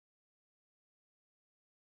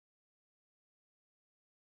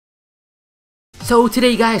So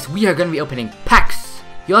today guys, we are gonna be opening packs.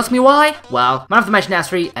 You ask me why? Well, man of the match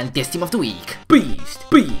Nasri and this team of the week. Beast,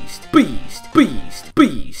 beast, beast, beast,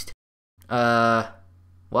 beast.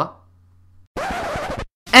 What?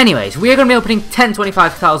 Anyways, we are gonna be opening 10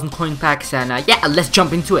 25,000 coin packs and yeah, let's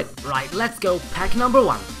jump into it. Right, let's go. Pack number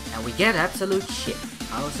 1. And we get absolute shit.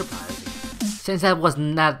 I was surprised. Since that was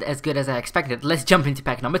not as good as I expected, let's jump into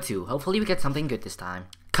pack number 2. Hopefully we get something good this time.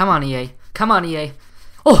 Come on EA. Come on EA.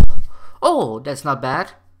 Oh, that's not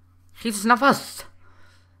bad. Jesus Navas.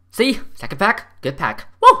 See? Second pack. Good pack.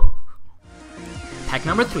 Woo! Pack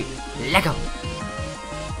number 3. Lego.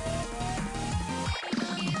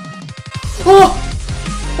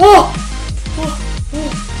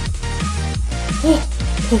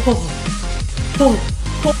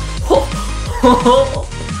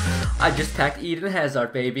 I just packed Eden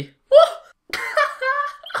Hazard, baby.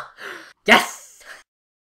 Yes!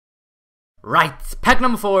 Right, pack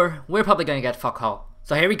number 4. We're probably gonna get falcao.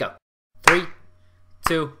 So here we go. 3,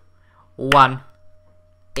 2, 1,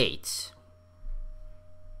 8.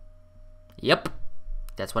 Yep,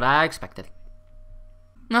 that's what I expected.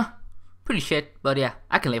 Nah, pretty shit, but yeah,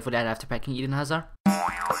 I can live with that after packing Eden Hazard.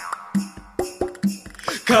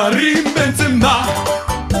 Karim Benzema,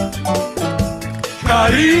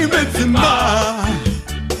 Karim Benzema,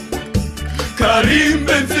 Karim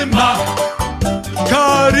Benzema,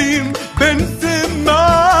 Karim Benzema.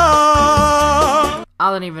 I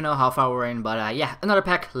don't even know how far we're in, but yeah, another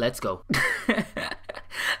pack, let's go.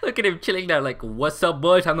 Look at him chilling there like, what's up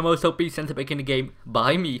boys, I'm the most OP center back in the game,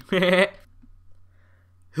 by me.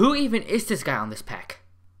 Who even is this guy on this pack?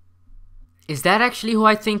 Is that actually who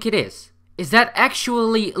I think it is? Is that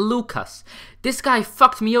actually Lucas? This guy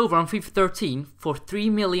fucked me over on FIFA 13 for 3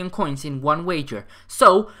 million coins in one wager.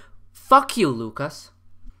 So, fuck you, Lucas.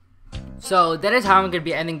 So that is how I'm going to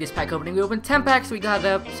be ending this pack opening. We opened 10 packs, we got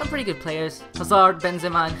some pretty good players. Hazard,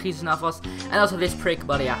 Benzema, and Jesus Navas, and also this prick,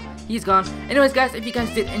 but yeah, he's gone. Anyways guys, if you guys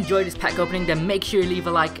did enjoy this pack opening, then make sure you leave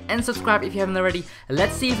a like and subscribe if you haven't already.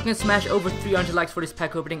 Let's see if we can smash over 300 likes for this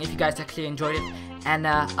pack opening if you guys actually enjoyed it. And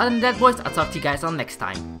other than that boys, I'll talk to you guys on next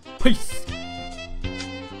time. Peace!